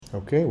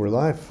Okay, we're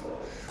live.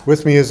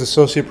 With me is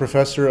Associate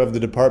Professor of the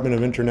Department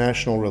of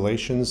International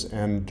Relations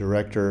and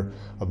Director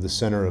of the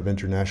Center of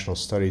International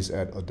Studies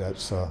at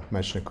Odesa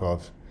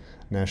Mechnikov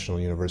National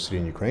University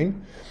in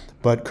Ukraine,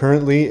 but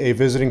currently a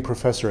visiting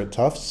professor at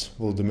Tufts,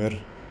 Volodymyr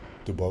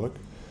Dubovyk.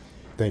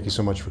 Thank you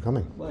so much for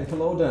coming. Well,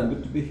 hello, Dan.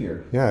 Good to be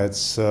here. Yeah,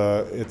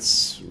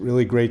 it's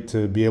really great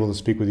to be able to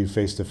speak with you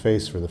face to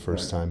face for the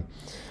first time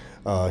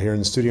here in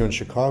the studio in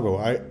Chicago.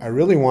 I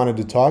really wanted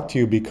to talk to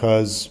you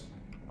because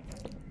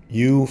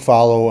you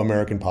follow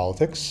American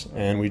politics,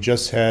 and we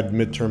just had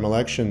midterm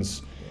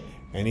elections.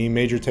 Any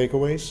major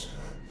takeaways?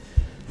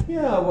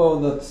 Yeah, well,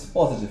 that's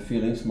positive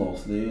feelings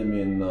mostly. I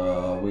mean,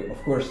 we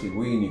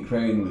in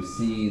Ukraine, we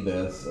see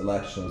these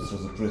elections through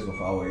the prism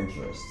of our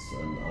interests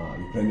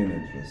and Ukrainian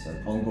interests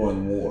and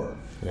ongoing war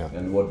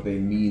and what they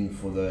mean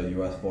for the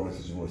U.S.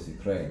 policy towards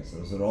Ukraine. So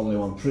there's only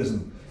one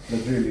prism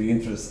that really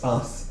interests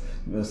us.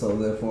 So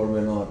therefore,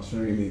 we're not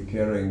really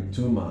caring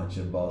too much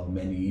about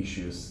many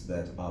issues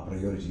that are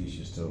priority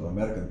issues to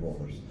American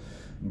voters.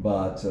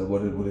 But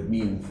what would it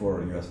mean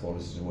for U.S.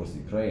 policy towards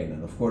Ukraine?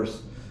 And of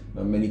course,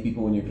 many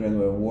people in Ukraine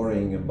were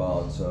worrying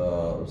about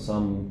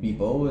some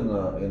people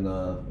in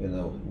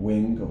a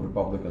wing of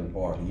Republican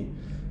Party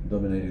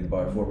dominated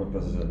by former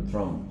President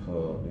Trump,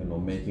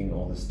 making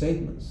all the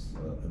statements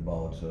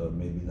about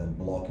maybe them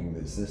blocking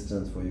the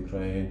assistance for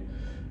Ukraine.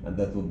 And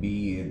that will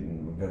be a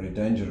very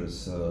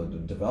dangerous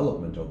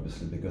development,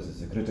 obviously, because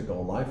it's a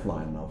critical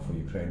lifeline now for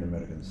Ukraine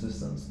American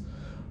assistance.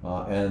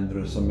 And there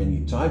are so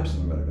many types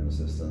of American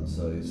assistance.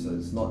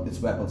 It's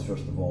weapons,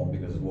 first of all,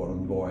 because it's war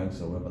ongoing,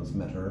 so weapons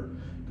matter,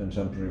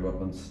 contemporary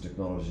weapons,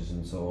 technologies,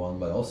 and so on,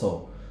 but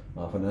also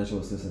financial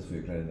assistance for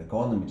Ukrainian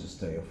economy to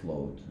stay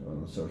afloat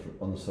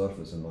on the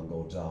surface and not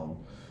go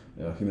down.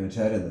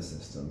 Humanitarian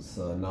assistance,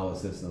 now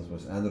assistance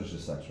with energy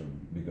sector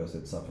because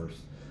it suffers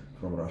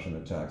from Russian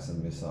attacks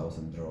and missiles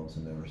and drones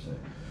and everything.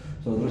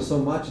 So there's so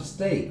much at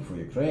stake for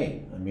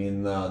Ukraine. I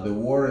mean, the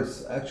war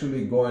is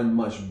actually going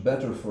much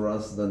better for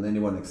us than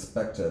anyone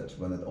expected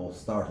when it all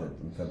started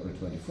on February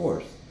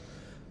 24th.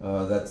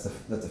 That's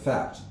a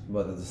fact.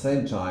 But at the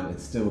same time,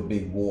 it's still a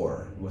big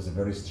war with a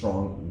very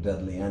strong,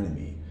 deadly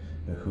enemy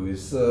who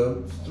is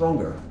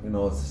stronger.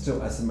 It's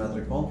still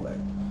asymmetric conflict.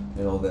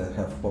 They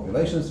have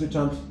populations 3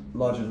 times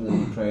larger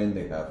than Ukraine.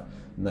 They have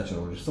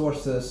natural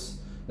resources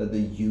that they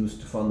use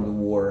to fund the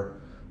war.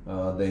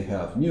 They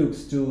have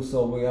nukes too,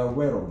 so we are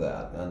aware of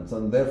that. And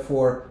so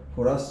therefore,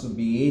 for us to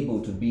be able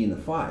to be in a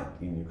fight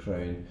in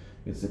Ukraine,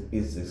 it's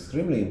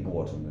extremely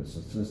important.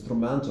 It's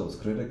instrumental, it's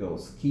critical,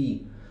 it's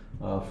key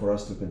for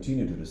us to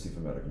continue to receive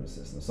American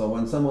assistance. So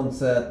when someone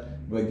said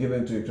we're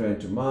giving to Ukraine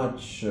too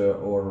much,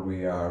 or we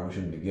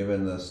shouldn't be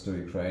giving this to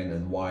Ukraine,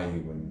 and why are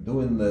you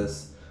doing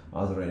this?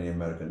 Are there any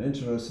American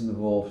interests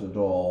involved at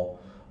all?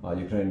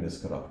 Ukraine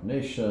is a corrupt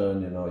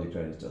nation,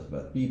 Ukraine is just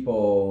bad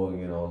people,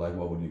 why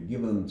would you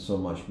give them so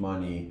much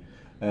money?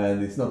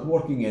 And it's not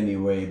working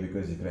anyway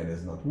because Ukraine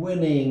is not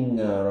winning,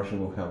 Russia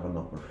will have an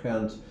upper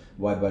hand.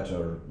 Why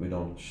better we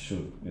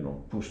should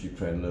push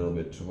Ukraine a little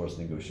bit towards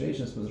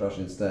negotiations with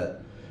Russia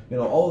instead?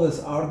 All these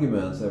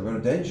arguments are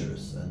very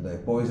dangerous and they're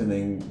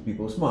poisoning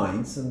people's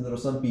minds. And there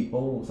are some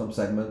people, some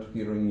segment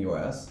here in the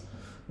US,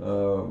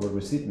 where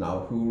we sit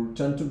now, who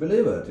tend to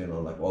believe it,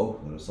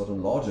 there's a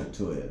certain logic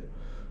to it.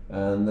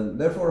 And then,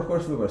 therefore, of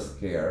course, we were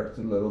scared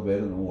a little bit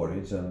and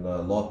worried, and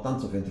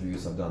tons of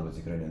interviews I've done with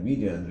Ukrainian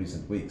media in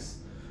recent weeks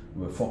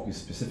were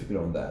focused specifically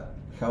on that.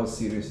 How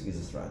serious is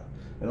a threat?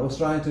 And I was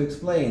trying to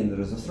explain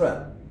there is a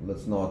threat.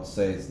 Let's not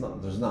say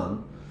there's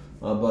none,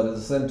 but at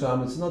the same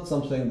time, it's not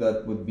something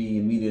that would be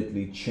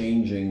immediately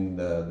changing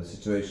the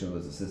situation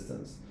with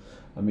assistance.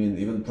 I mean,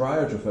 even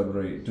prior to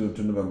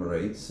to November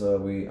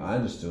 8th, I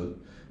understood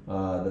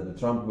that the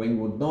Trump wing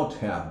would not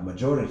have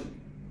majority.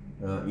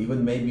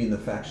 Even maybe in the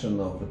faction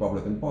of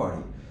Republican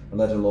Party,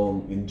 let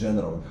alone in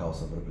general in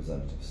House of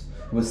Representatives.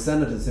 With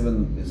Senate, it's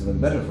even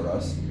better for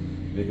us,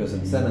 because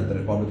in Senate, the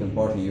Republican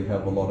Party, you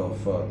have a lot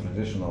of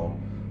traditional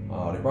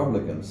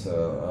Republicans,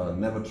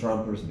 never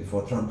Trumpers,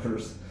 before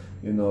Trumpers,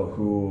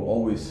 who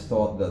always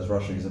thought that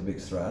Russia is a big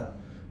threat,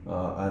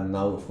 and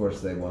now, of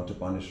course, they want to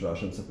punish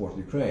Russia and support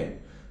Ukraine.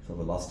 So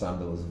the last time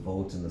there was a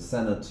vote in the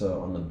Senate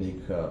on a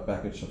big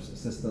package of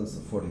assistance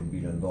of $40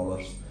 billion,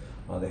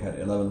 they had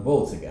 11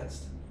 votes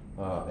against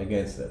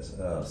it.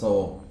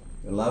 So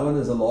 11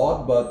 is a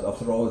lot, but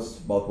after all, it's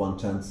about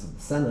 1/10 of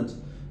the Senate,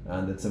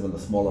 and it's even the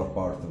smaller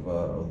part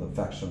of the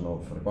faction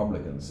of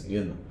Republicans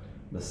in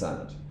the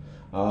Senate.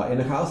 In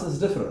the House, it's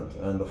different,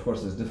 and of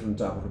course, there's different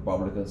type of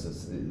Republicans.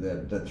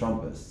 They're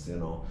Trumpists,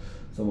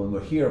 So when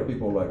we're here,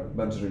 people like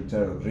Benjamin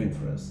Taylor Greene,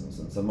 for instance,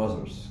 and some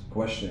others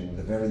questioning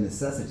the very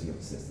necessity of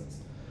assistance,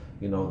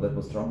 that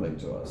was troubling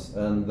to us.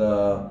 And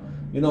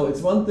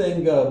it's one thing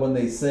when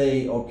they say,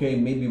 okay,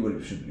 maybe we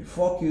should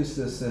refocus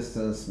the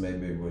assistance,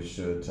 maybe we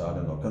should,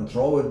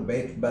 control it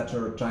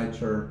better,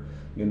 tighter,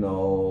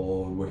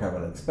 we have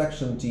an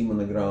inspection team on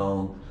the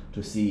ground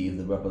to see if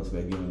the weapons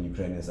we're giving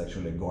Ukraine is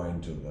actually going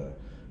to the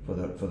for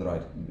the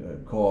right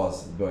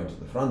cause, going to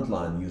the front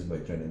line, used by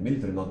Ukrainian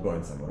military, not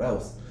going somewhere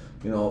else.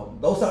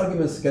 Those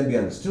arguments can be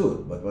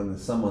understood, but when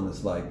someone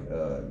is like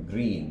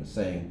Green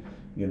saying,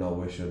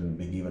 we shouldn't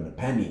be given a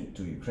penny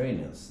to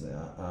Ukrainians,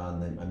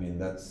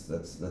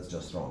 that's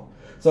just wrong.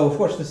 So of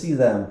course, to see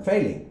them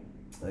failing,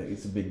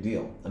 it's a big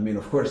deal.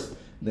 Of course,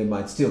 they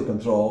might still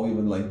control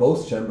even like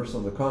both chambers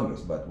of the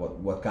Congress, but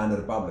what kind of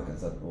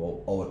Republicans? That's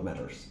all it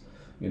matters.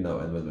 And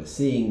when we're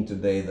seeing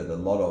today that a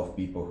lot of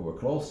people who were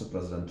close to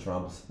President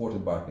Trump,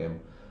 supported by him,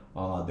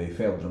 they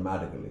failed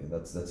dramatically.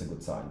 That's a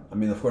good sign.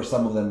 Of course,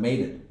 some of them made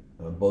it,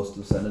 both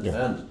to Senate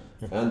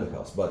and the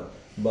House, but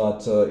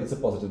it's a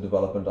positive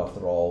development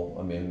after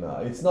all.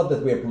 It's not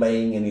that we're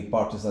playing any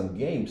partisan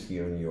games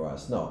here in the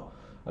U.S. No,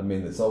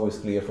 it's always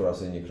clear for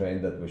us in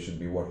Ukraine that we should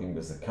be working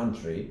with a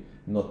country,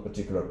 not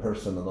particular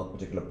person or not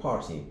particular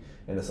party.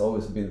 And it's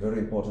always been very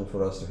important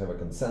for us to have a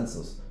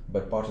consensus,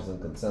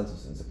 bipartisan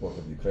consensus in support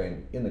of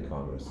Ukraine in the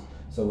Congress.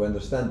 So we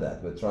understand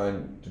that. We're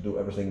trying to do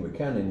everything we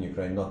can in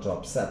Ukraine not to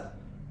upset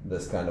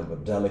this kind of a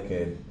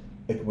delicate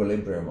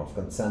equilibrium of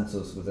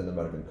consensus within the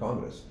American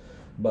Congress.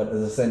 But at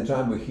the same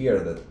time, we hear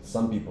that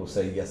some people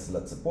say, yes,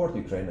 let's support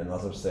Ukraine, and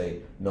others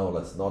say, no,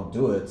 let's not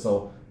do it.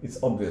 So it's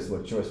obvious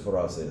what choice for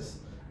us is.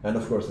 And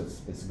of course,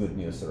 it's good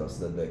news for us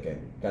that they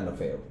can kind of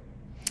fail.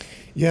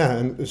 Yeah,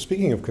 and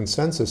speaking of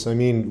consensus,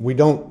 we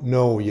don't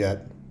know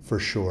yet for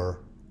sure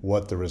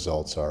what the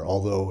results are,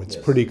 although it's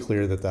pretty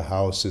clear that the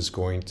House is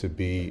going to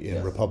be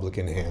in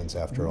Republican hands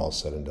after all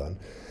said and done.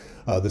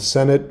 The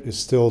Senate is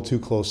still too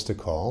close to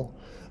call,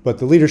 but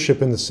the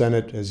leadership in the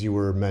Senate, as you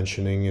were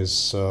mentioning,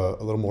 is a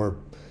little more,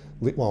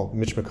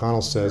 Mitch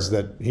McConnell says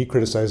that he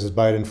criticizes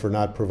Biden for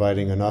not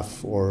providing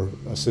enough or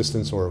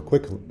assistance or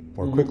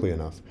quickly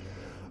enough.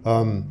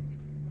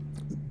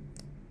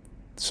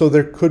 So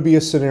there could be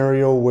a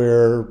scenario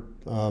where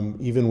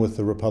even with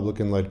the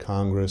Republican-led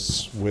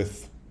Congress,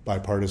 with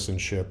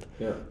bipartisanship,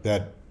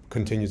 that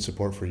continued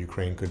support for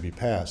Ukraine could be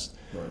passed.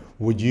 Right.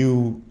 Would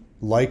you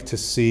like to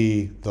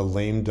see the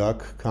lame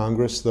duck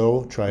Congress,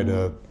 though, try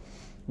to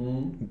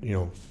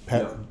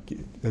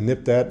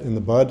nip that in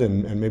the bud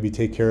and maybe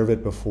take care of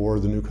it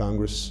before the new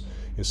Congress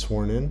is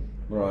sworn in?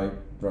 Right.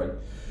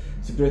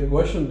 It's a great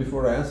question.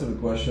 Before I answer the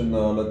question,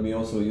 let me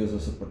also use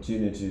this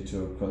opportunity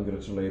to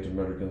congratulate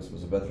Americans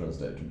with Veterans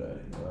Day today.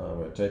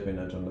 We're taping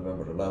it on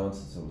November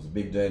 11th, so it was a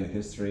big day in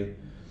history.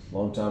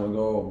 Long time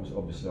ago,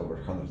 obviously over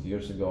 100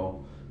 years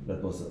ago.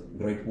 That was a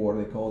great war,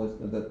 they called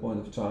it at that point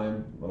of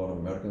time. A lot of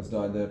Americans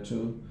died there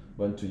too,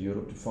 went to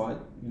Europe to fight,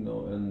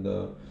 and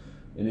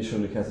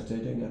initially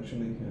hesitating,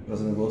 actually.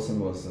 President Wilson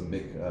was a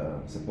big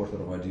supporter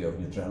of the idea of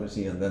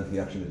neutrality, and then he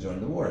actually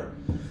joined the war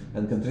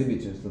and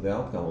contributed to the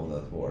outcome of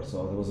that war.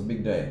 So it was a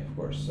big day, of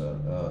course,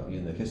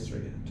 in the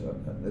history.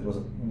 It was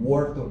a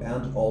war to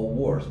end all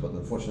wars, but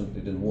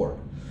unfortunately it didn't work.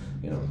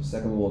 The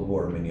Second World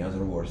War, many other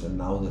wars, and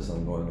now this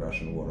ongoing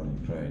Russian war on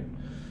Ukraine.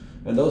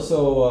 And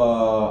also,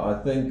 I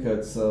think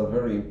it's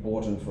very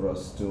important for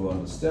us to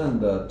understand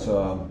that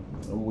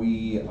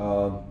we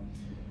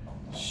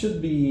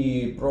should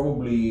be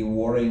probably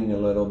worrying a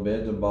little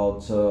bit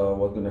about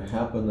what's going to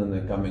happen in the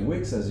coming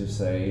weeks, as you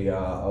say.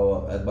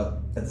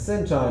 But at the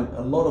same time,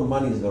 a lot of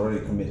money is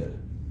already committed.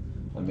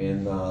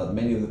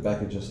 Many of the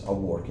packages are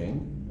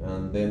working,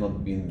 and they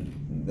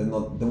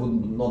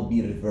would not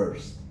be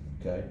reversed.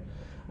 Okay,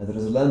 and there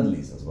is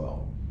Lend-Lease as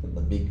well.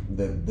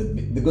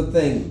 The good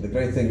thing, the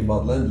great thing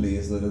about Lend-Lease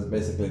is that it's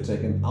basically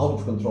taken out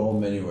of control in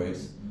many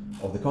ways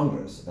of the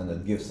Congress, and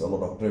it gives a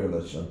lot of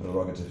privilege and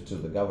prerogative to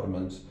the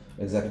government,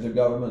 executive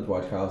government,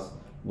 White House,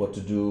 what to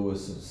do with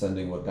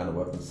sending, what kind of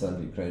weapons send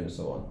to Ukraine and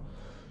so on.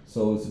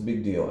 So it's a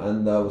big deal.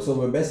 And so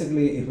we're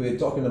basically, if we're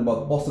talking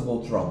about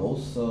possible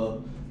troubles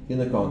in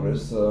the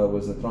Congress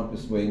with the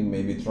Trumpist wing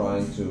maybe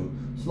trying to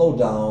slow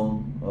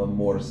down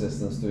more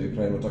assistance to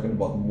Ukraine, we're talking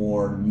about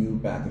more new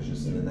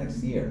packages in the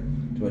next year,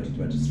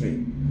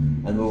 2023.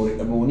 And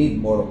we'll need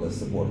more of this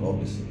support,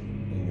 obviously,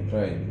 in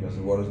Ukraine, because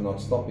the war is not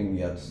stopping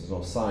yet. There's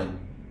no sign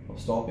of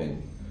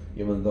stopping,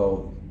 even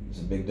though it's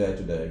a big day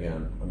today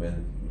again.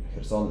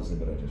 Kherson is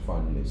liberated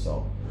finally,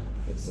 so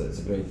it's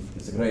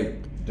a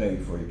great day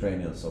for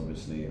Ukrainians,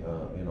 obviously,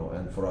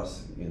 and for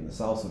us in the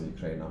south of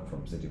Ukraine. I'm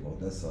from the city of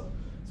Odesa.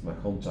 It's my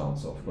hometown,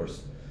 so of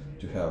course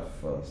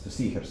to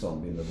see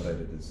Kherson being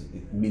liberated,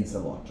 it means a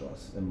lot to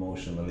us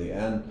emotionally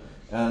and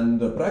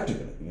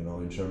practically,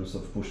 in terms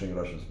of pushing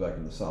Russians back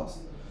in the south.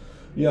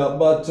 Yeah,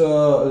 but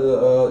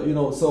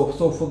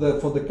so for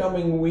the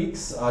coming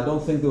weeks, I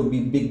don't think there will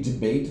be big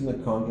debate in the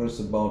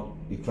Congress about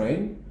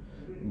Ukraine,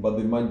 but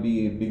there might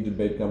be a big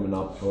debate coming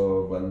up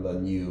when the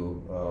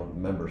new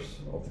members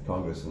of the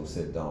Congress will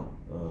sit down,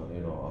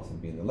 after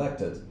being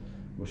elected,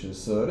 which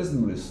is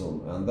reasonably soon,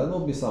 and then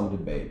there'll be some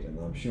debate, and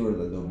I'm sure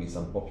that there'll be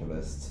some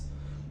populists,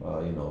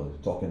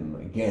 talking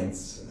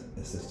against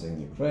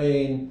assisting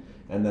Ukraine.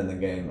 And then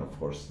again, of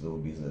course, there will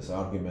be this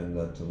argument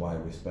that why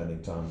are we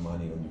spending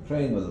money on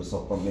Ukraine when there's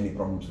so many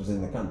problems within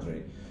the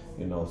country,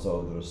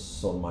 so there's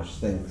so much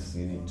things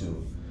you need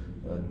to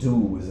do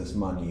with this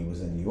money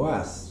within the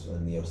U.S.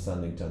 and you're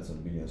sending tens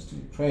of billions to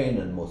Ukraine,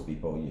 and most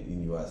people in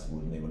the U.S.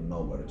 wouldn't even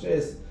know where it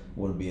is,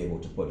 wouldn't be able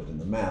to put it in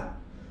the map.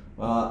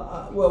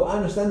 Well, I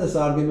understand this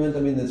argument.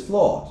 I mean, it's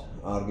flawed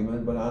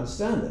argument, but I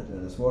understand it,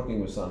 and it's working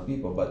with some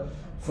people. But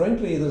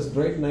frankly, this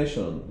great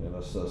nation,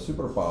 this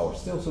superpower,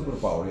 still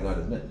superpower,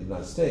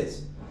 United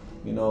States,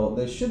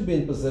 they should be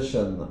in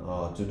position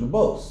to do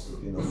both.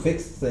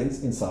 Fix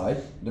things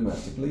inside,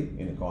 domestically,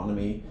 in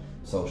economy,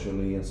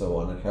 socially, and so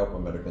on, and help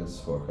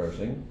Americans who are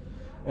hurting,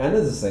 and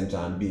at the same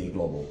time be a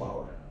global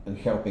power and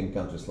helping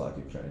countries like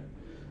Ukraine.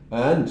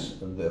 And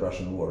the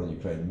Russian war in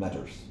Ukraine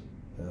matters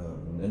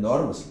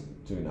enormously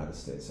to United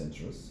States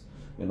interests,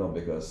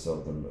 because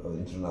of the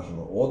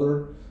international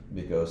order,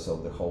 because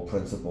of the whole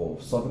principle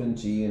of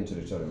sovereignty and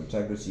territorial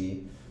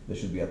integrity. They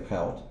should be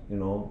upheld,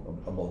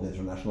 above the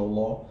international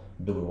law.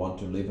 Do we want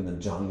to live in a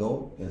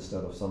jungle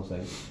instead of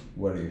something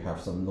where you have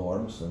some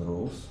norms and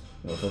rules?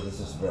 So this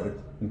is a very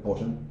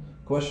important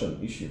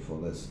issue for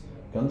this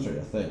country,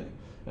 I think.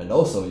 And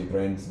also,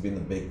 Ukraine has been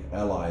a big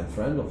ally and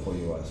friend for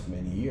U.S. for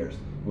many years.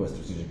 We are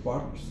strategic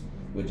partners.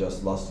 We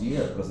just last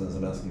year, President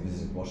Zelensky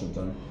visited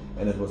Washington,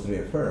 and it was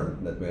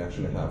reaffirmed that we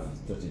actually have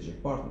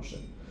strategic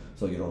partnership.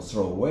 So you don't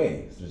throw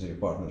away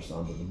strategic partners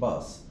under the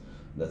bus.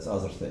 That's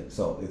other thing.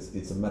 So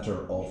it's a matter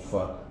of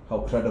how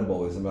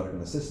credible is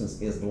American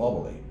assistance is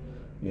globally,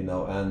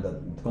 And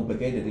the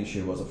complicated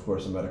issue was, of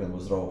course, American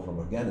withdrawal from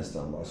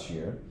Afghanistan last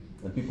year,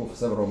 and people for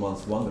several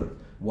months wondered,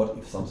 what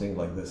if something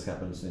like this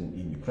happens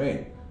in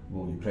Ukraine?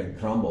 Will Ukraine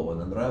crumble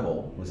and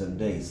unravel within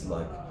days,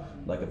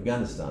 like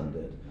Afghanistan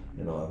did?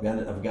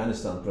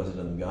 Afghanistan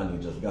President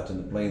Ghani just got in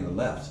the plane and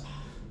left,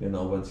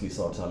 when he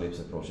saw Talibs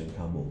approaching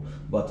Kabul.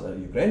 But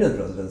Ukrainian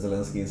President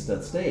Zelensky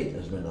instead stayed,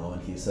 as we know,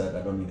 and he said,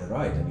 I don't need a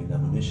right, I need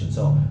ammunition.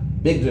 So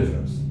big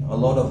difference, a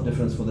lot of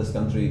difference for this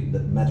country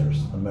that matters.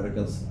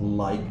 Americans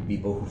like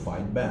people who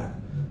fight back.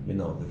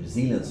 The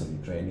resilience of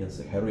Ukrainians,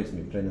 the heroism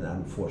of Ukrainian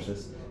armed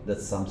forces,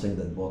 that's something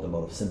that brought a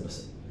lot of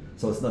sympathy.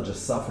 So it's not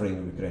just suffering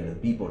of Ukrainian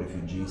people,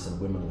 refugees and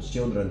women with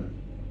children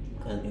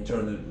and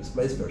internally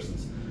displaced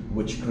persons,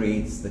 which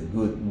creates the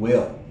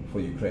goodwill for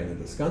Ukraine in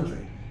this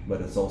country,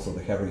 but it's also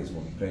the heroism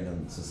of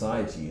Ukrainian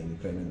society and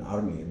Ukrainian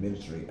army and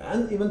military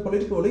and even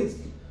political elites,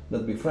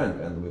 let's be frank,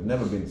 and we've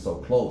never been so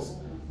close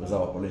with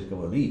our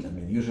political elite. I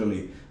mean,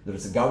 usually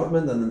there's a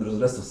government and then there's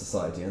the rest of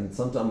society, and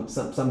sometimes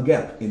some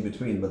gap in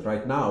between. But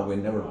right now we've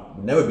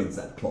never been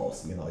that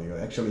close. You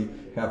actually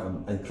have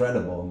an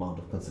incredible amount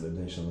of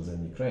consolidation within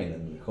Ukraine,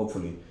 and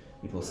hopefully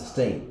it will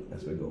sustain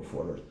as we go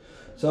forward.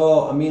 So,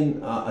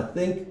 I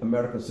think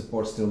American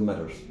support still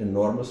matters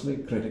enormously,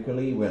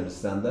 critically. We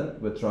understand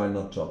that. We're trying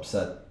not to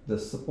upset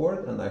this support,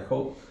 and I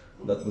hope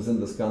that within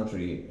this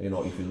country,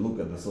 if you look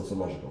at the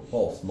sociological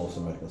polls, most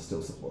Americans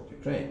still support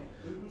Ukraine.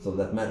 So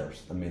that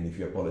matters. If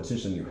you're a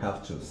politician, you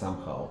have to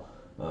somehow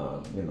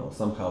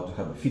to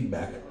have a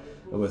feedback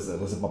with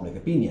the public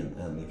opinion.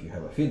 And if you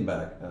have a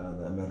feedback,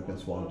 the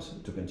Americans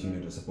want to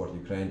continue to support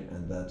Ukraine,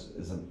 and that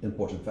is an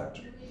important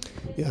factor.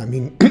 Yeah,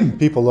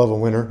 people love a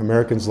winner.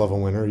 Americans love a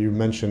winner. You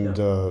mentioned,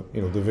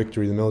 the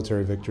victory, the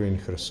military victory in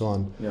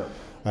Kherson. Yeah.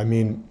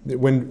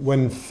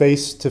 When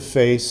face to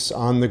face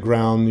on the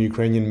ground, the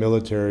Ukrainian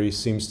military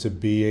seems to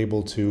be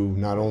able to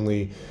not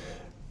only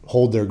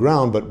hold their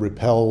ground but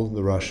repel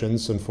the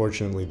Russians.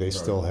 Unfortunately, they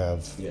still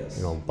have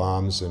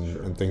bombs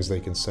and things they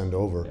can send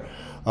over.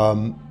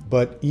 Yeah.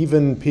 But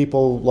even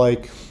people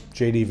like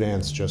J.D.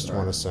 Vance just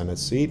won a Senate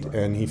seat,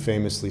 and he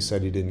famously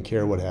said he didn't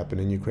care what happened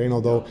in Ukraine,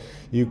 although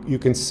you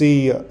can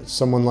see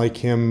someone like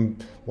him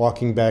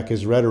walking back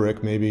his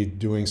rhetoric, maybe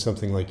doing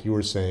something like you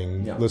were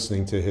saying,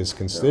 listening to his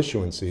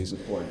constituencies.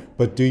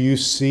 But do you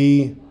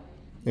see,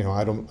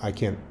 I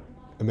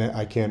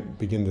can't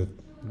begin to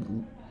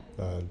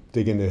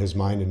dig into his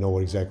mind and know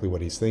exactly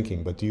what he's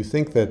thinking, but do you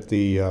think that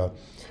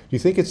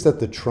it's that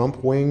the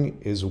Trump wing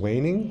is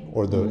waning,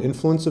 or the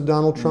influence of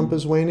Donald Trump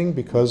is waning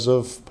because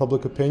of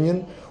public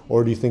opinion,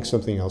 or do you think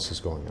something else is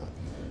going on?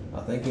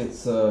 I think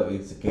it's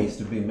a case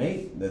to be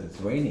made that it's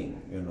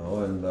waning,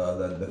 and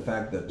that the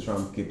fact that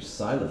Trump keeps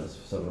silence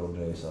for several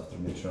days after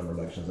midterm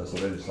elections, that's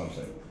already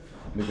something.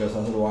 Because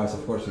otherwise,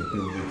 of course, he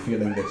will be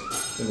feeling that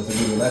it was a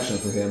good election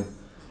for him.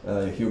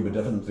 He will be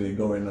definitely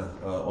going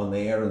on the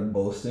air and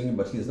boasting,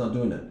 but he's not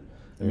doing it.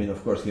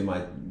 Of course, he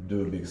might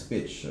do a big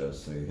speech,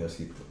 as he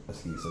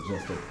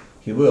suggested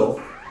he will,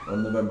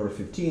 on November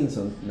 15th,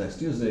 and next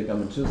Tuesday,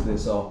 coming Tuesday,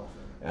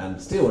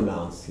 and still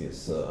announce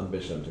his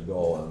ambition to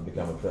go and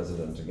become a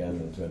president again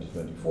in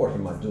 2024. He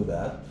might do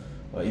that,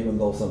 even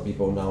though some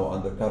people now,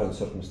 under current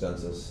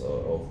circumstances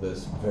of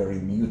this very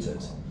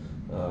muted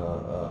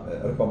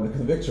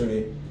Republican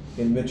victory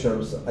in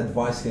midterms,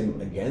 advise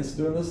him against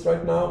doing this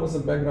right now with the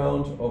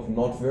background of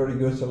not very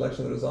good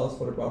election results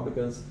for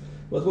Republicans.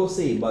 But we'll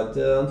see. But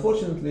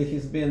unfortunately,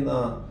 he's been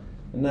a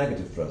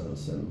negative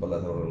presence in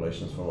bilateral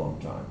relations for a long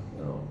time.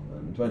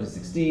 In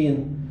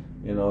 2016,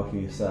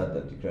 he said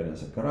that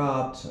Ukrainians are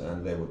corrupt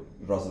and they would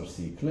rather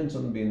see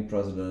Clinton being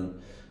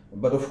president.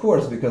 But of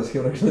course, because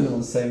Hillary Clinton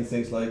was saying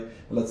things like,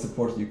 let's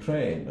support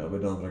Ukraine, we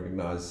don't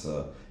recognize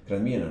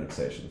Crimean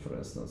annexation, for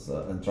instance,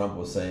 and Trump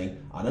was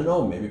saying, I don't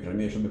know, maybe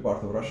Crimea should be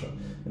part of Russia.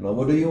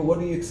 What do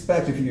you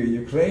expect if you're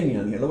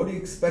Ukrainian? What do you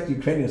expect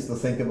Ukrainians to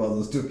think about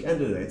those two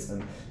candidates?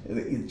 And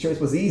the choice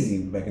was easy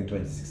back in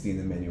 2016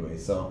 in many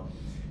ways. So,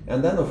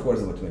 and then of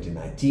course about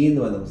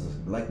 2019 when there was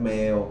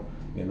blackmail,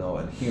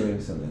 and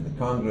hearings in the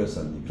Congress,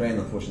 and Ukraine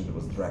unfortunately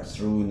was dragged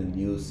through in the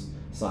news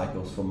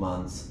cycles for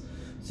months.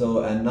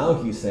 So, and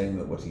now he's saying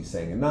that what he's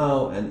saying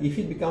now, and if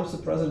he becomes the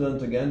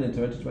president again in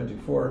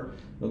 2024,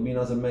 there'll be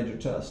another major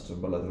test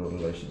of bilateral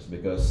relations,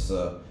 because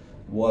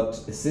what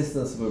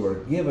assistance we were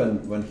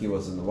given when he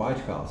was in the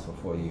White House for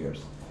 4 years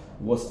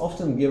was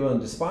often given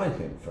despite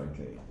him,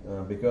 frankly,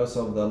 because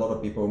of a lot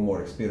of people,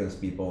 more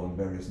experienced people in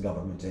various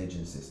government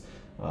agencies.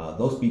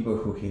 Those people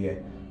who he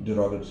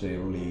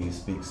derogatorily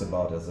speaks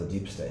about as a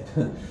deep state,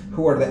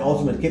 who are the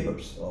ultimate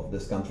keepers of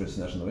this country's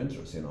national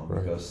interests,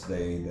 Right. because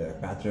they're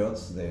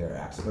patriots, they're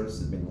experts,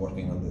 they've been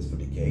working on this for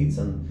decades,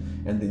 and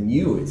they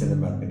knew it's in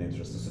American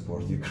interest to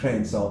support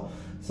Ukraine. So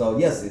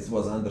yes, it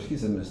was under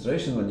his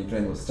administration when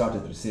Ukraine was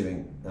started receiving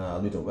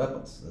lethal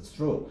weapons. That's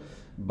true.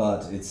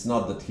 But it's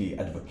not that he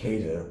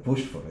advocated or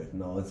pushed for it.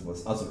 No, it was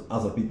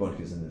other people in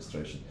his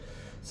administration.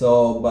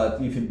 So,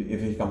 but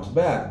if he comes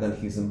back, then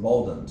he's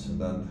emboldened.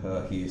 Then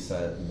he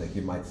said that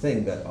he might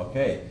think that,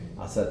 okay,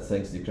 Assad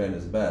thinks Ukraine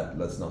is bad,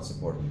 let's not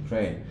support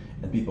Ukraine.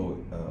 And people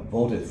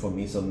voted for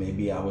me, so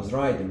maybe I was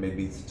right, and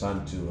maybe it's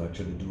time to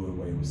actually do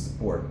away with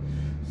support.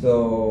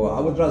 So I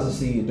would rather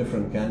see a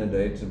different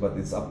candidate, but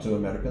it's up to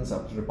Americans,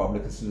 up to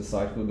Republicans to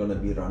decide who's going to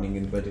be running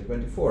in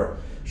 2024.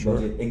 Sure.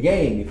 But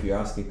again, if you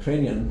ask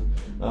Ukrainian,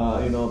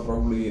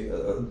 probably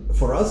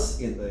for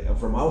us,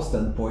 from our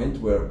standpoint,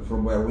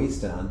 from where we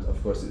stand,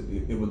 of course,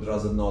 it would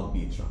rather not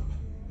be Trump.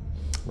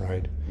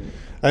 Right.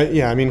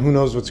 Yeah, I mean, who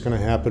knows what's going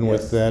to happen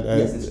with that?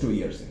 Yes, it's 2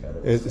 years ahead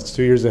of us. It's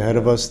 2 years ahead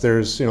of us.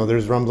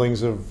 There's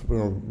rumblings of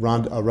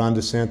Ron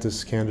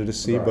DeSantis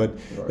candidacy, Right, but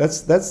right.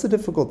 that's the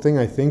difficult thing,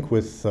 I think,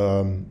 with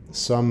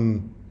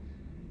some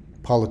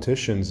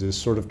politicians, is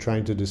sort of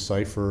trying to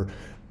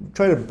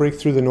try to break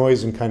through the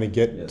noise and kind of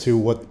get Yes. to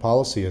what the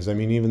policy is. I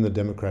mean, even the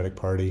Democratic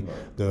Party,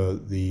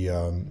 Right.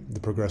 the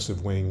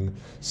progressive wing,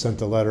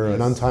 sent a letter, an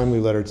Yes. untimely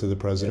letter to the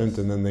president, Yes.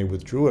 and then they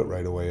withdrew it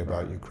right away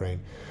about Right. Ukraine.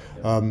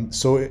 Yeah.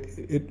 So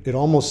it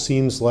almost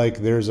seems like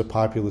there's a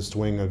populist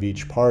wing of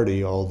each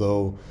party,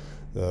 although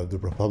the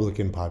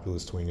Republican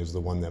populist wing is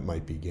the one that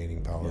might be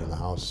gaining power in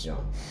the House Yeah.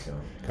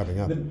 coming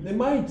up. They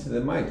might.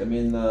 I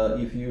mean,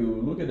 if you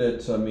look at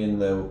it, I mean,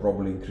 they will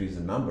probably increase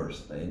the numbers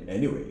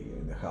anyway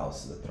in the House,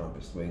 the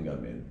Trumpist wing. I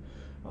mean,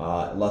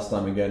 last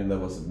time again there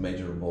was a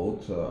major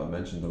vote. I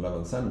mentioned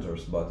 11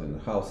 senators, but in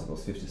the House it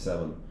was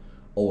 57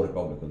 all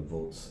Republican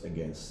votes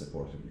against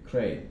support of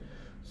Ukraine.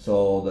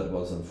 So that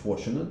was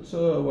unfortunate.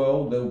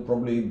 Well, there will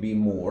probably be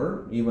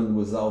more, even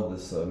without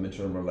this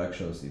midterm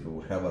elections. If we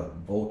would have a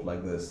vote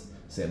like this,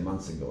 say a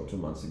month ago, 2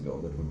 months ago,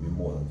 that would be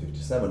more than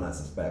 57, I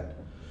suspect.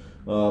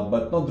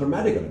 But not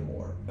dramatically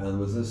more. And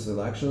with these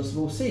elections,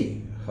 we'll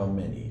see how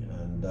many.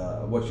 And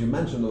what you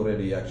mentioned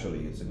already,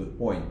 actually, is a good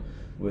point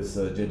with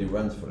J.D.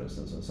 Vance, for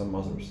instance, and some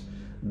others.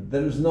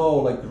 There is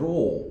no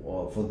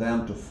rule for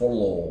them to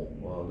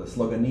follow the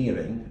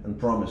sloganeering and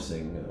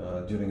promising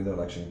during the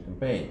election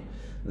campaign.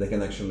 They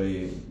can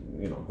actually,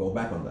 go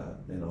back on that,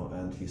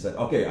 And he said,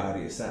 okay, I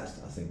reassessed.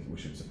 I think we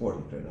should support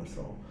Ukraine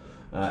after all.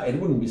 It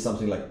wouldn't be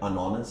something like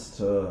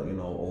unhonest,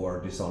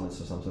 or dishonest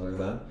or something like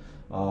that.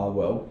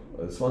 Well,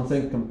 it's one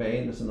thing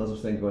campaign. It's another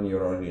thing when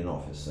you're already in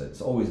office.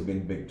 It's always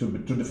been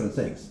two different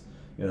things,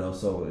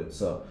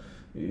 So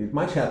it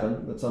might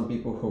happen that some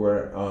people who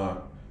were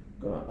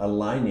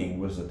aligning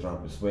with the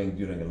Trumpist wing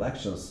during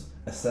elections,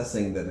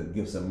 assessing that it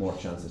gives them more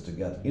chances to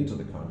get into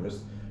the Congress,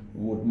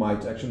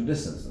 might actually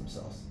distance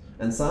themselves.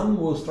 And some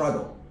will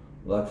struggle,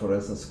 like for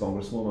instance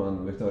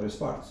Congresswoman Victoria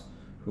Sparks,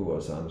 who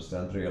was, I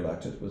understand,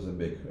 re-elected with a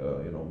big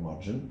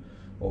margin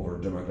over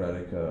a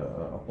Democratic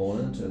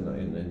opponent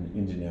in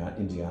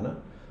Indiana.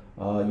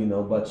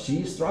 But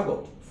she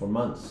struggled for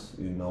months,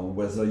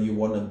 whether you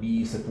want to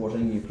be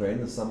supporting Ukraine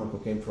as someone who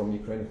came from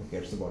Ukraine, who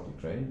cares about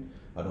Ukraine,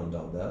 I don't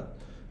doubt that,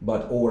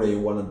 or you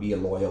want to be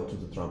loyal to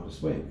the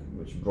Trumpist wing,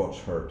 which brought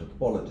her to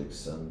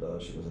politics, and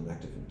she was an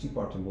active in Tea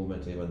Party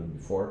movement even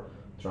before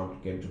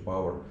Trump came to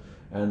power.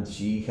 And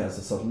she has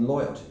a certain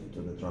loyalty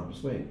to the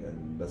Trumpist wing,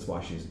 and that's why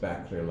she's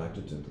back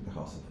re-elected into the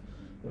House of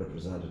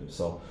Representatives.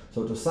 So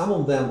to some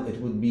of them, it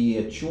would be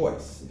a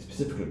choice,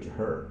 specifically to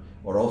her.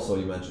 Or also,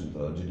 you mentioned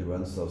J.D.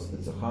 Vance, so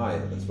it's a high,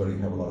 that's where you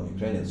have a lot of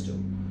Ukrainians too.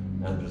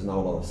 And there's now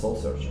a lot of soul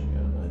searching.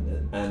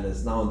 And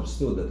it's now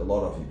understood that a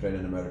lot of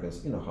Ukrainian Americans,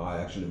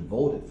 high, actually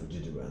voted for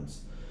J.D.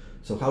 Vance.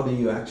 So how do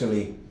you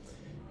actually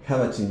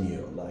have it in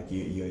you? Like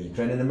you're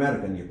Ukrainian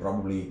American, you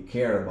probably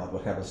care about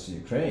what happens to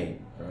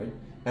Ukraine, right?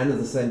 and at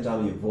the same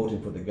time you're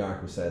voting for the guy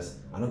who says,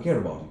 I don't care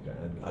about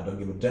Ukraine, I don't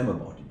give a damn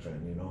about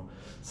Ukraine, you know.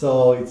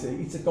 So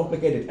it's a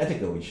complicated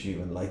ethical issue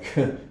and like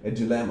a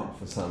dilemma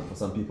for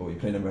some people,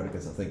 Ukrainian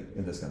Americans, I think,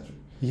 in this country.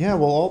 Yeah,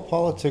 well, all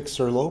politics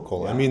are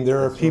local. Yeah, I mean, there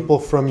are people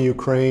from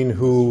Ukraine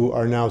who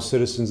are now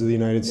citizens of the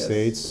United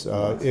States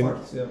or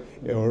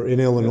in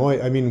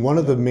Illinois. I mean, one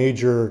of the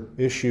major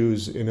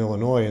issues in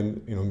Illinois,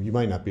 and you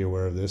might not be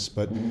aware of this,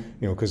 but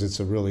because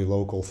it's a really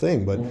local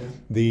thing, but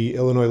the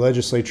Illinois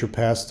legislature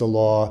passed a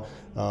law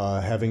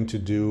having to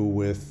do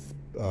with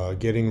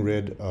getting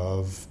rid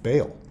of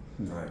bail.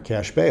 Right.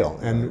 Cash bail.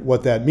 And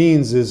what that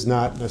means is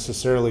not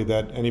necessarily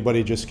that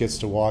anybody just gets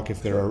to walk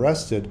if they're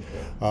arrested,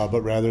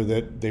 but rather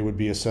that they would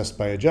be assessed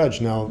by a judge.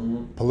 Now,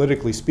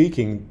 politically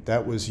speaking,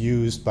 that was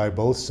used by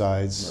both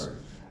sides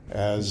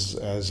as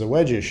a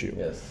wedge issue,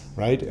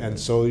 right? And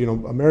so,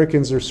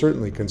 Americans are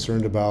certainly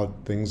concerned about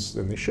things,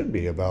 and they should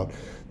be, about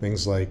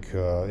things like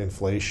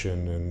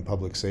inflation and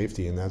public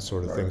safety and that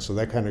sort of thing. So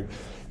that kind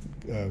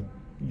of,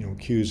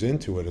 cues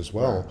into it as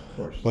well. Of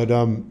course. But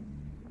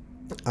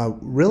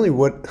really,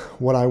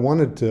 what I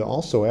wanted to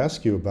also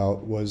ask you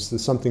about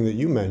was something that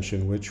you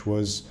mentioned, which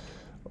was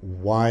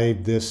why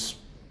this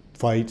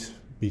fight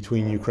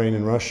between Ukraine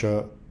and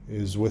Russia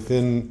is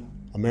within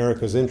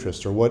America's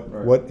interest, or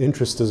what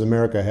interest does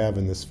America have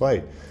in this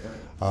fight?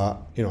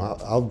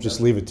 I'll just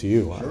leave it to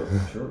you.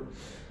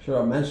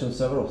 Sure. I mentioned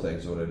several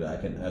things already. I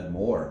can add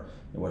more.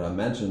 And what I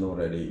mentioned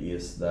already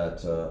is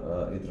that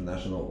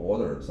international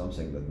order is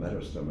something that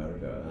matters to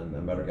America, and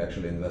America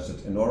actually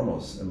invested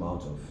enormous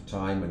amount of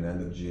time and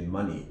energy and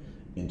money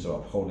into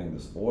upholding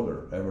this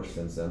order ever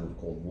since the end of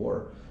the Cold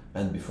War,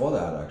 and before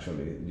that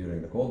actually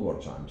during the Cold War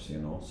times.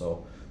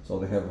 So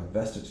they have a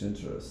vested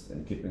interest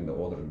in keeping the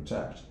order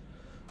intact.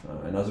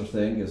 Another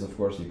thing is, of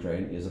course,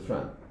 Ukraine is a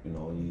friend.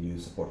 You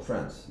support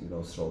friends. You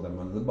don't throw them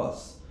under the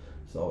bus.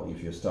 So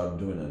if you start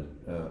doing it,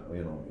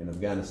 in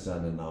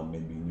Afghanistan and now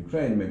maybe in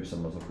Ukraine, maybe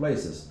some other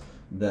places,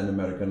 then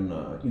American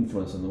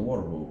influence in the war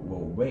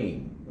will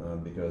wane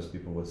because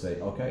people would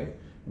say, okay,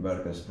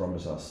 Americans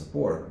promise us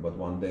support, but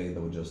one day they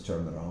will just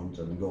turn around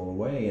and go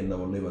away and they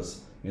will leave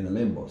us in a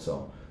limbo.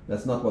 So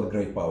that's not what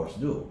great powers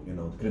do.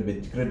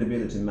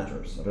 Credibility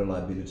matters,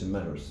 reliability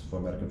matters for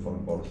American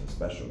foreign policy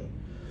especially.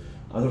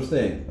 Other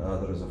thing,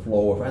 there is a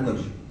flow of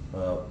energy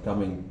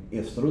coming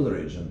through the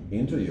region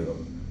into Europe.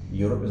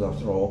 Europe is,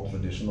 after all,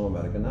 traditional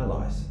American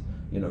allies.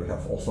 We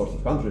have all sorts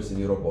of countries in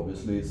Europe,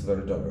 obviously, it's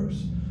very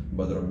diverse,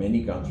 but there are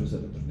many countries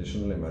that are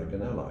traditionally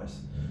American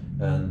allies.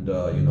 And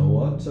you know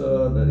what?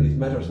 It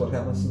matters what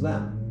happens to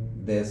them.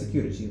 Their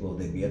security, will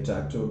they be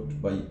attacked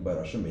by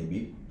Russia?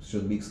 Maybe,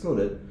 should be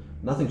excluded.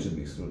 Nothing should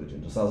be excluded.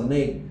 In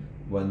 2008,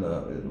 when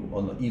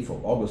on the eve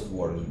of August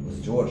war, it was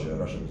Georgia,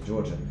 Russia was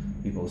Georgia,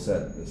 people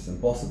said it's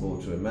impossible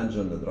to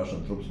imagine that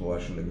Russian troops will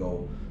actually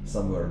go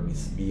somewhere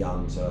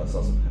beyond South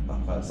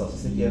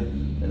Ossetia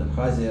and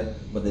Abkhazia,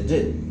 but they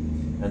did.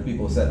 And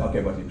people said,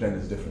 okay, but Ukraine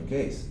is a different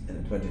case. And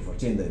in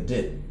 2014, they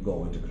did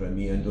go into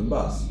Crimea and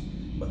Donbass.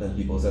 But then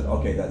people said,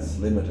 okay, that's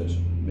limited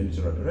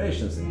military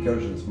operations,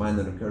 incursions,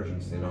 minor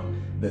incursions,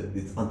 that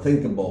it's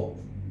unthinkable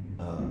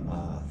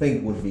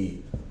thing would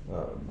be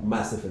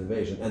massive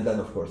invasion. And then,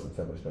 of course, on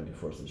February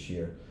 21st this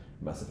year,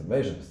 massive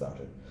invasion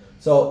started.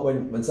 So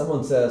when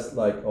someone says,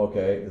 like,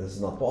 okay, this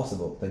is not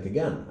possible, think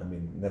again. I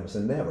mean, never say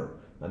never.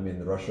 I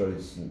mean, Russia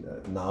is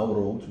now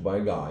ruled by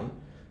a guy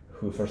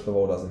who, first of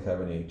all, doesn't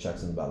have any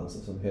checks and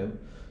balances on him.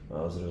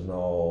 There is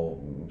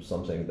no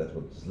something that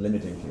was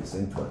limiting his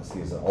influence.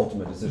 He's an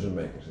ultimate decision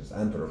maker. He's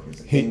emperor.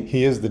 He's a king.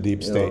 He is the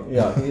deep state.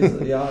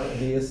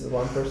 He is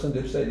one person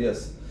deep state.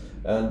 Yes,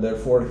 and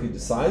therefore, if he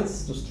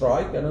decides to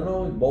strike, I don't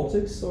know, in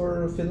Baltics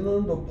or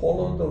Finland or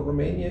Poland or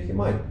Romania, he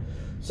might.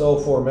 So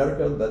for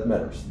America, that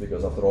matters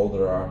because, after all,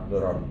 there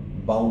are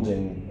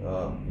binding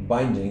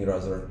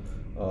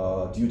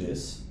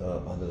duties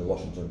under the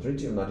Washington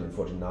Treaty of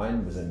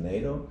 1949 within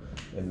NATO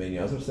and many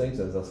other things,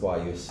 and that's why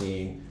you're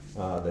seeing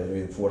the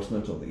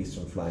reinforcement of the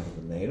eastern flank of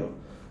the NATO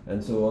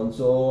and so on.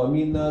 So I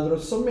mean, there are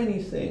so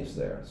many things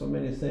there,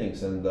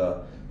 and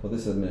for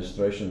this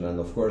administration, and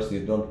of course,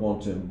 you don't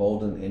want to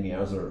embolden any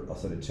other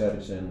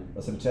authoritarian,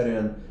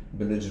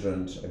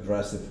 belligerent,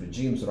 aggressive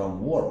regimes around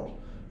the world.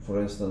 For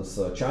instance,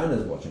 China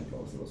is watching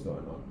closely what's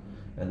going on,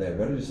 and they're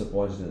very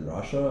disappointed in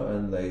Russia,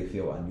 and they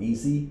feel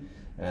uneasy.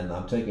 And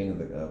I'm taking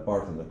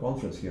part in the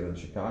conference here in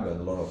Chicago, and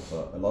a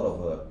lot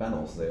of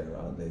panels there.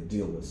 They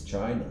deal with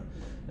China,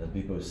 and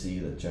people see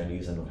that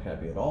Chinese are not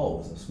happy at all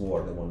with this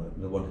war. They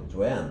want it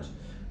to end,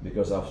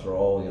 because after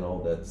all,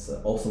 that's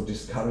also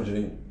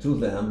discouraging to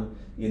them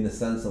in the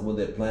sense of what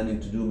they're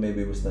planning to do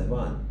maybe with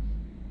Taiwan.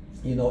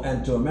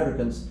 And to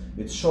Americans,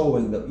 it's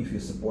showing that if you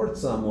support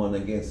someone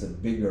against a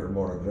bigger,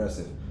 more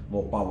aggressive,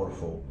 more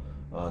powerful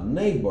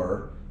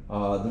neighbor,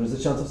 there is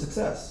a chance of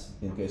success.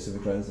 In case of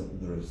Ukraine,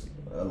 there is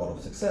a lot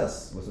of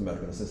success with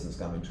American assistance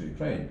coming to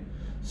Ukraine.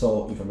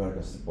 So if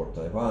Americans support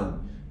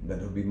Taiwan, then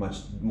it will be much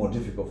more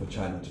difficult for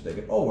China to take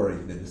it over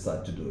if they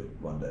decide to do it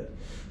one day.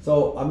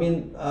 So, I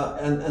mean,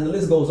 and the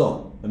list goes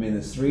on. I mean,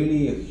 it's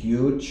really a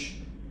huge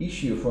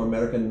issue for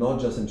America, not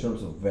just in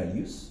terms of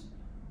values,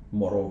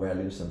 moral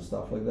values and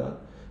stuff like that,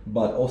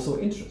 but also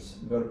interests,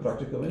 very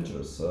practical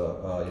interests,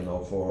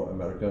 for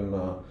American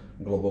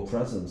global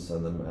presence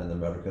and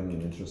American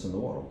interests in the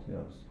world.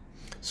 Yes.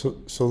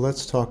 So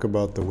let's talk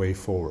about the way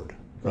forward,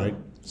 right?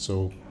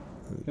 So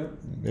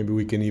maybe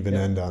we can even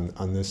end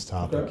on this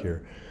topic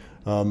here.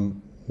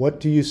 What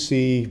do you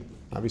see?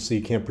 Obviously,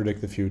 you can't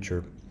predict the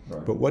future,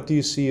 but what do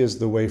you see as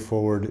the way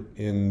forward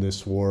in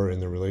this war, in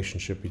the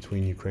relationship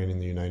between Ukraine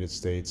and the United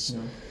States,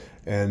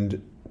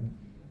 and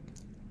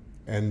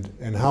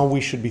how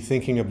we should be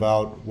thinking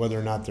about whether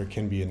or not there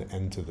can be an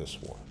end to this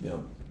war? Yeah.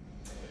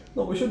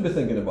 No, we should be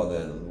thinking about the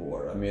end of the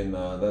war. I mean,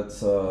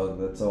 that's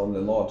the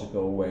only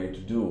logical way to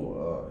do.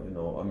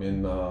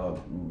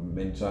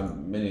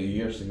 Many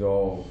years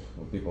ago,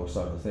 people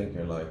started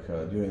thinking like,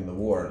 during the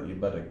war, you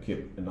better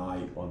keep an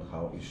eye on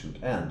how it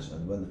should end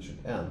and when it should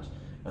end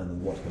and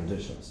in what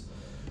conditions.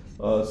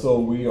 So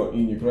we are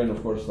in Ukraine,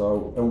 of course, are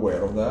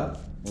aware of that,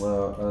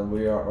 and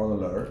we are on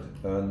alert,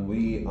 and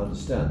we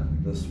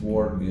understand this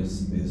war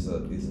is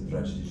a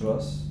tragedy to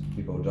us.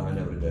 People are dying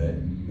every day.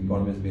 The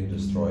economy is being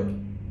destroyed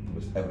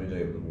with every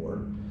day of the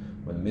war.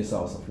 When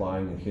missiles are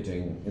flying and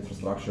hitting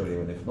infrastructure,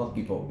 even if no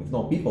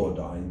people are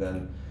dying,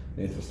 then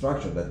the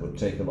infrastructure that would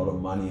take a lot of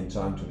money and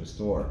time to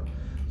restore.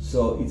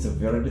 So it's a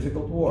very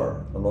difficult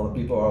war. A lot of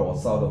people are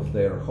outside of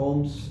their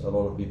homes. A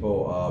lot of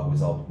people are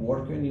without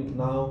work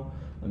now.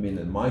 I mean,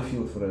 in my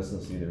field, for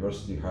instance,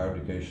 university, higher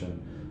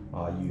education,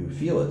 you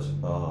feel it.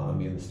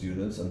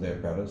 Students and their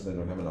parents, they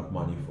don't have enough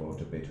money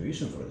to pay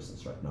tuition, for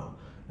instance, right now.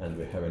 And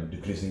we have a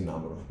decreasing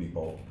number of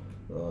people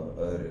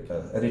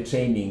the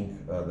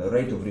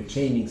rate of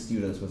retaining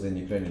students within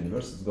Ukrainian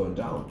universities is going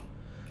down.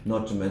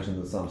 Not to mention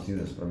that some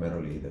students,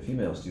 primarily the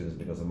female students,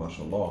 because of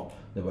martial law,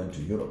 they went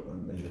to Europe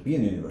and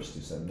European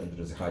universities, and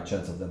there's a high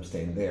chance of them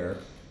staying there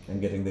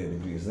and getting their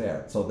degrees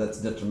there. So that's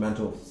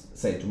detrimental,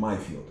 say, to my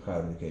field,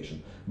 higher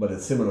education. But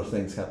it's similar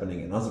things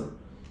happening in other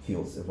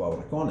fields of our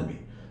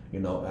economy,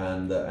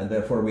 and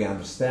therefore we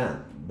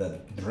understand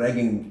that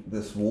dragging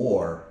this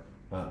war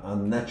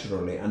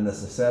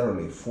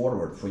unnecessarily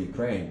forward for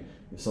Ukraine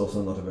is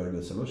also not a very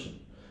good solution.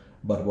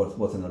 But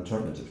what's an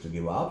alternative? To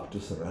give up,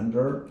 to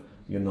surrender,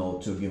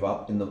 to give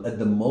up at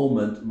the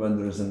moment when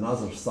there is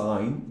another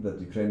sign that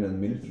the Ukrainian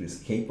military is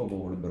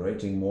capable of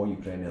liberating more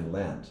Ukrainian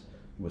land,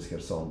 with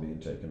Kherson being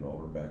taken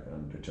over back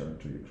and returned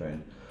to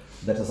Ukraine.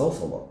 That is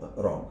also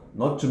wrong.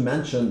 Not to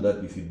mention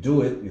that if you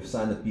do it, you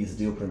sign a peace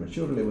deal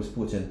prematurely with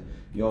Putin,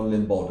 you only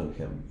embolden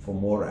him for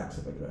more acts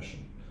of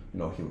aggression. He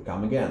will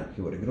come again,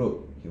 he will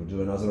regroup, he will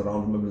do another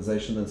round of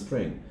mobilization in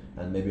spring,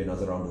 and maybe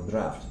another round of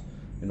draft,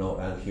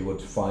 and he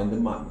would find the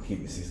money,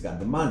 he's got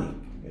the money,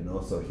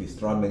 so he's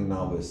struggling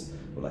now with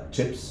like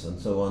chips and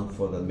so on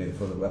for the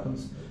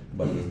weapons,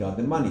 but he's got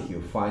the money,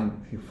 he'll find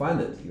it,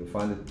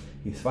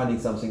 he's finding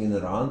something in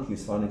Iran,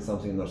 he's finding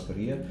something in North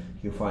Korea,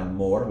 he'll find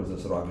more with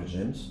those rogue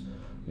regimes,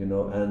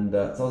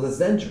 so that's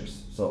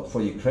dangerous. So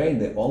for Ukraine,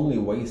 the only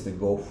way is to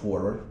go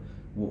forward,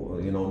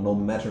 no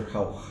matter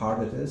how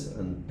hard it is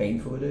and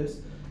painful it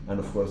is. And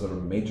of course, there are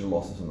major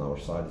losses on our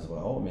side as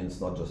well. I mean,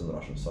 it's not just on the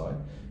Russian side.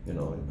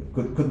 It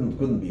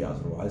couldn't be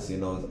otherwise.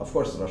 Of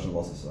course, the Russian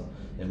losses are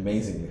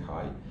amazingly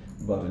high,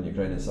 but on the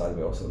Ukrainian side,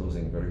 we're also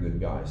losing very good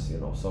guys.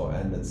 So,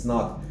 and it's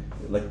not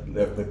like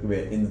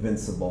we're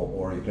invincible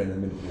or Ukrainian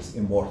military is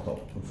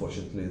immortal.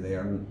 Unfortunately, they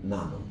are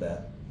none of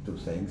that two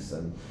things,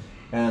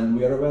 and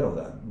we are aware of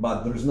that.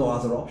 But there is no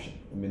other option.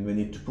 I mean, we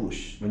need to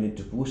push. We need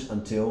to push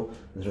until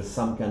there is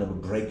some kind of a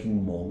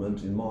breaking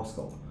moment in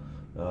Moscow.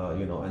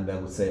 And they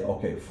would say,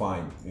 okay,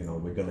 fine,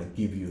 we're going to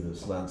give you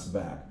this lands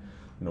back,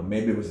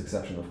 maybe with the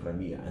exception of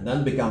Crimea. And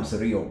then becomes a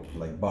real,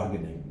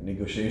 bargaining,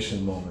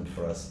 negotiation moment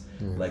for us.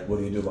 Like, what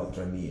do you do about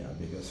Crimea?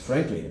 Because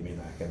frankly,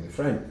 I can be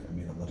frank,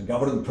 I'm not a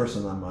government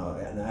person, I'm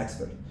an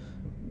expert,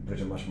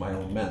 pretty much my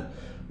own man.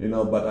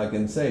 But I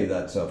can say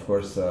that, of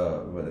course,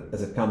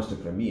 as it comes to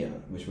Crimea,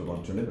 which we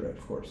want to liberate,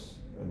 of course,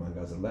 among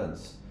other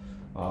lands,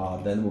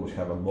 then we would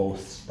have a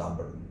most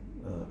stubborn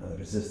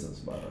resistance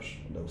by Russia.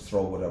 They will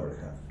throw whatever they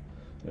have,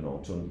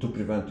 to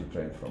prevent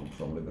Ukraine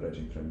from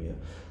liberating Crimea.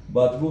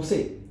 But we'll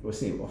see.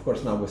 Of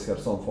course, now with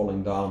Kherson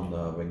falling down,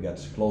 we get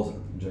closer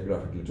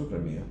geographically to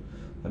Crimea.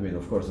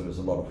 Of course, there is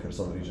a lot of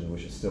Kherson region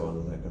which is still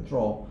under their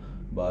control.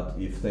 But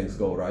if things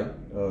go right,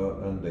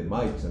 and they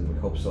might, and we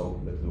hope so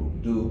that they will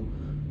do,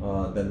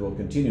 then we'll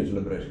continue to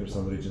liberate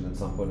Kherson region. At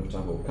some point of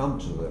time, we'll come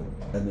to the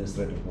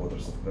administrative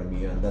borders of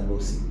Crimea, and then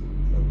we'll see.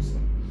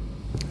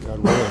 God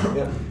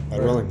willing.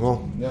 God willing.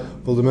 Well,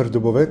 Volodymyr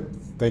Dubovyk,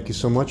 thank you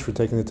so much for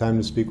taking the time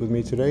to speak with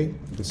me today.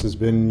 This has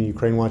been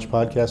Ukraine Watch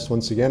Podcast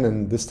once again,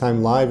 and this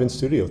time live in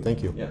studio.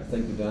 Thank you. Yeah,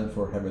 thank you, Dan,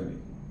 for having me.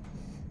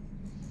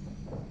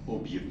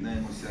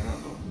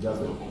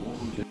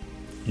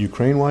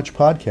 Ukraine Watch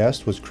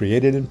Podcast was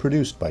created and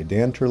produced by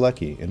Dan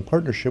Terleckyj in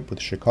partnership with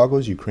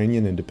Chicago's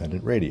Ukrainian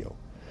Independent Radio.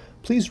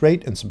 Please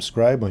rate and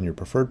subscribe on your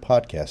preferred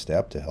podcast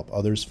app to help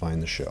others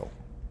find the show.